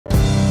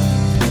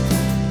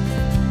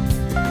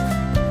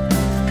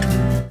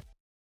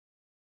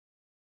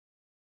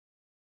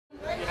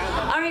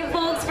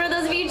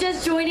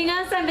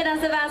I'm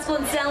Vanessa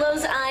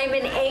Vasconcelos. I'm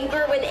an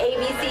anchor with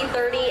ABC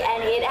 30,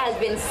 and it has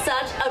been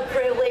such a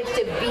privilege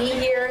to be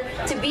here,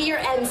 to be your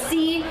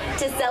MC,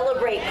 to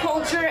celebrate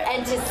culture,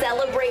 and to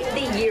celebrate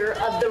the Year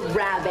of the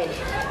Rabbit.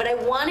 But I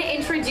want to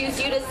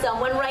introduce you to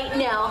someone right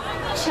now,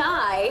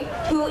 Chai,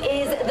 who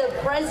is the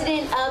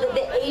president of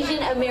the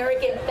Asian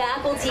American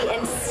Faculty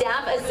and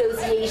Staff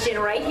Association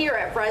right here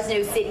at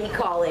Fresno City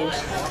College.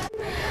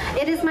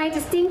 It is my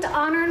distinct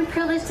honor and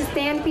privilege to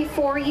stand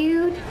before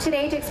you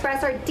today to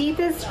express our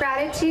deepest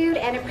gratitude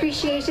and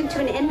appreciation to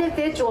an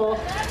individual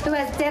who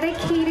has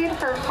dedicated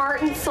her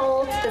heart and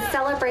soul to the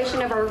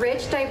celebration of our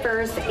rich,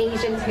 diverse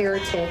Asian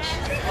heritage.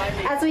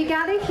 As we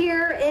gather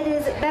here, it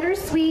is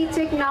bittersweet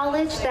to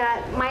acknowledge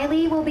that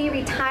Miley will be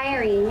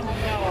retiring,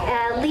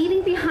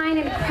 leaving behind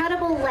an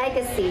incredible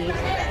legacy.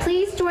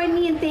 Please join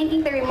me in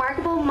thanking the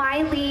remarkable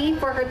Miley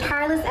for her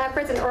tireless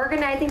efforts in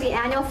organizing the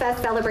annual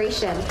Fest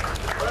celebration.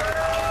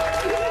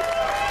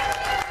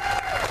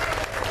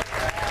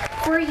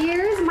 For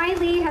years,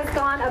 Miley has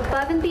gone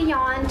above and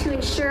beyond to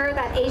ensure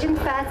that Asian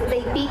Fest is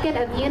a beacon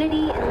of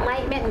unity,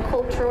 enlightenment, and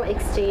cultural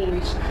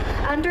exchange.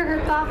 Under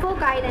her thoughtful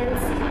guidance,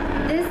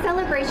 this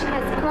celebration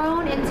has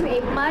grown into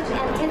a much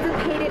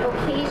anticipated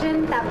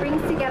occasion that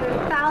brings together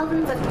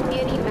thousands of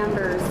community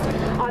members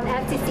on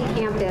FCC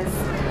campus.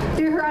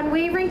 Through her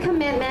unwavering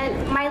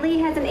commitment, Miley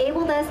has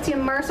enabled us to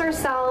immerse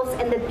ourselves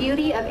in the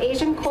beauty of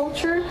Asian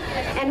culture,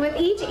 and with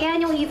each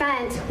annual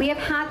event, we have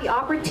had the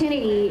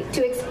opportunity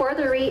to explore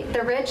the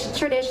rich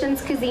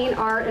traditions, cuisine,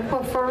 art, and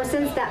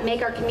performances that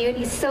make our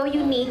community so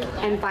unique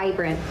and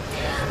vibrant.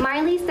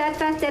 Miley's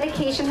steadfast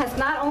dedication has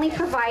not only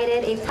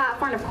provided a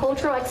platform of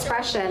cultural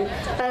expression,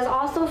 but has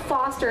also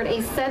fostered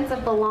a sense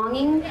of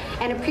belonging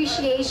and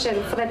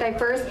appreciation for the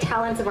diverse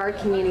talents of our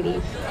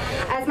community.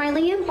 As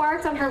Miley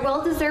embarks on her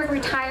well-deserved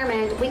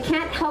retirement, we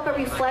can't help but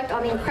reflect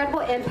on the incredible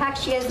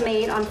impact she has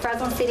made on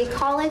Fresno City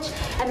College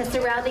and the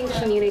surrounding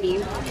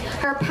community.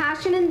 Her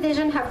passion and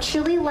vision have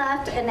truly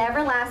left an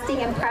everlasting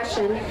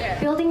impression,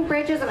 building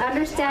bridges of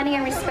understanding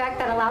and respect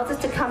that allows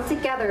us to come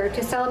together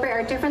to celebrate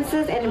our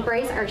differences and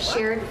embrace our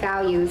shared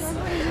values.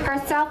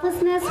 Her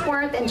selflessness,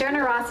 warmth, and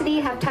generosity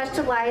have touched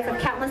the lives of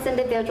countless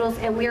individuals,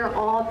 and we are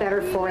all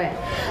better for it.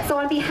 So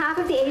on behalf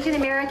of the Asian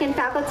American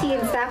Faculty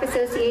and Staff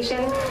Association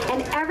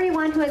and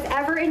everyone who has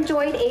ever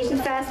enjoyed Asian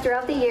Fest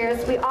throughout the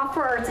years, we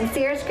offer our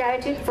sincerest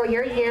gratitude for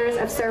your years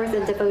of service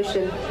and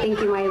devotion. Thank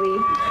you, Miley.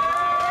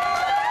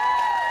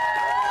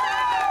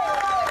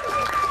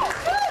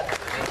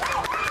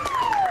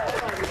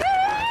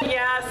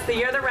 Yes, the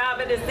Year of the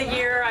Rabbit is the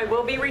year I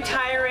will be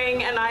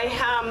retiring, and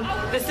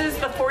this is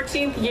the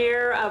 14th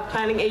year of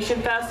planning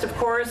Asian Fest. Of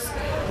course,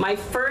 my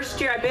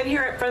first year, I've been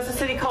here at Fresno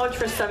City College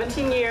for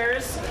 17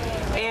 years,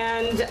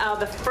 and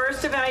the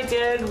first event I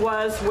did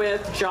was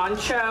with John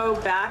Cho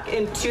back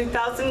in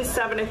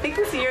 2007. I think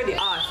it was the year of the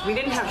Osh. We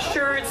didn't have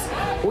shirts,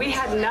 we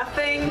had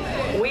nothing.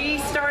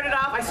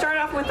 I started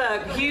off with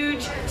a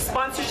huge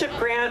sponsorship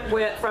grant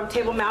from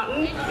Table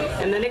Mountain,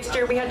 and the next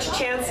year we had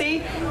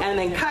Chachansey, and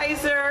then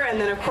Kaiser, and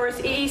then of course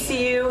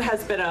EECU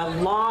has been a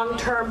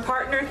long-term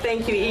partner.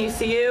 Thank you,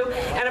 EECU.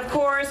 And of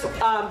course,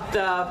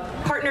 the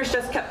partners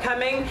just kept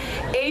coming.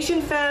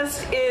 Asian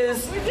Fest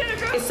is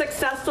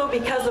successful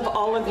because of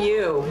all of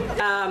you.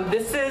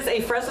 This is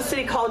a Fresno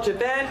City College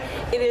event.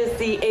 It is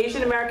the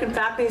Asian American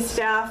Faculty and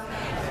Staff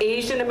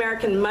Asian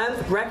American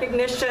Month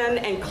recognition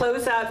and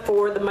closeout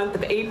for the month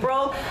of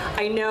April.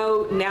 I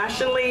know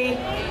nationally,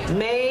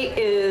 May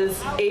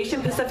is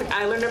Asian Pacific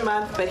Islander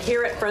Month, but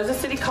here at Fresno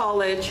City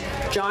College,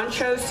 John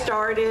Cho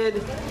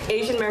started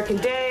Asian American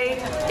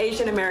Day,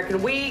 Asian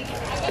American Week,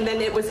 and then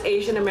it was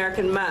Asian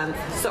American Month.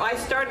 So I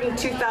started in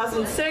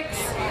 2006,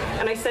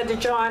 and I said to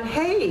John,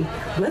 hey,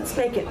 let's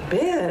make it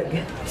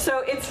big. So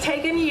it's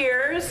taken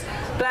years,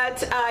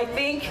 but I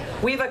think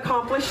we've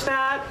accomplished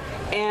that,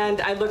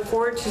 and I look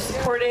forward to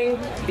supporting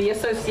the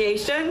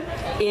association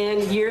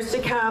in years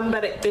to come.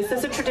 But this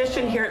is a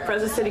tradition here at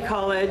Fresno City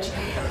College,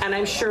 and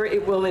I'm sure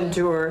it will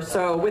endure.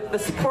 So with the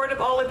support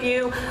of all of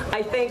you,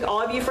 I thank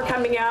all of you for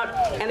coming out.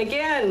 And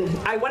again,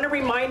 I want to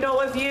remind all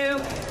of you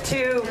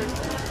to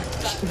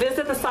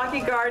visit the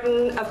Sake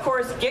Garden. Of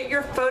course, get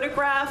your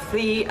photograph.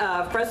 The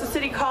Fresno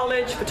City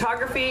College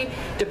Photography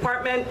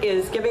Department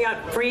is giving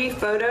out free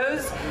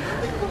photos.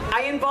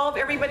 I involve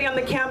everybody on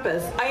the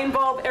campus. I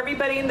involve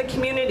everybody in the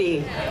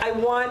community. I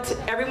want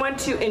everyone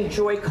to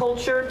enjoy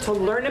culture, to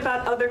learn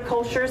about other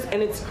cultures,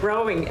 and it's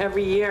growing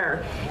every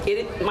year.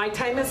 My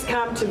time has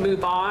come to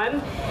move on,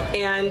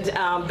 and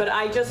but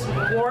I just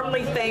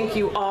warmly thank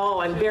you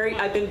all. I've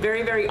been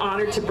very, very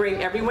honored to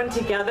bring everyone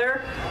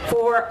together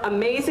for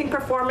amazing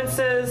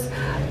performances,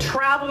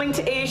 traveling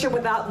to Asia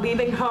without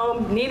leaving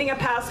home, needing a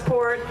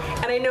passport,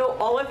 and I know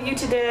all of you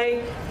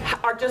today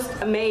are just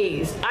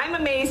amazed. I'm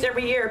amazed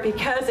every year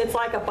because it's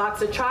like a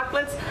box of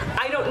chocolates.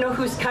 I don't know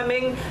who's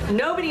coming.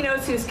 Nobody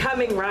knows who's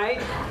coming,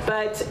 right?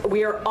 But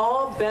we are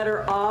all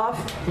better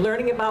off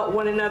learning about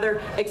one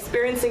another,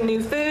 experiencing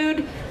new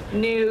food,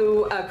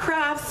 new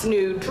crafts,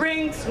 new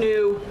drinks,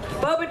 new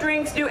boba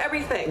drinks, new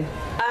everything.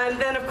 And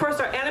then of course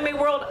our anime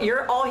world,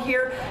 you're all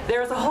here.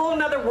 There's a whole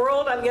nother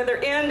world on the other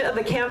end of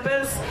the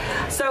campus.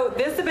 So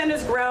this event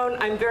has grown.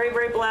 I'm very,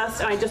 very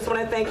blessed. And I just want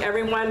to thank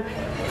everyone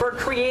for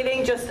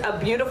creating just a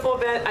beautiful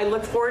event. I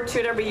look forward to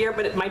it every year,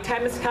 but my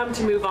time has come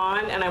to move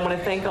on, and I want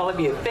to thank all of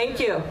you. Thank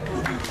you.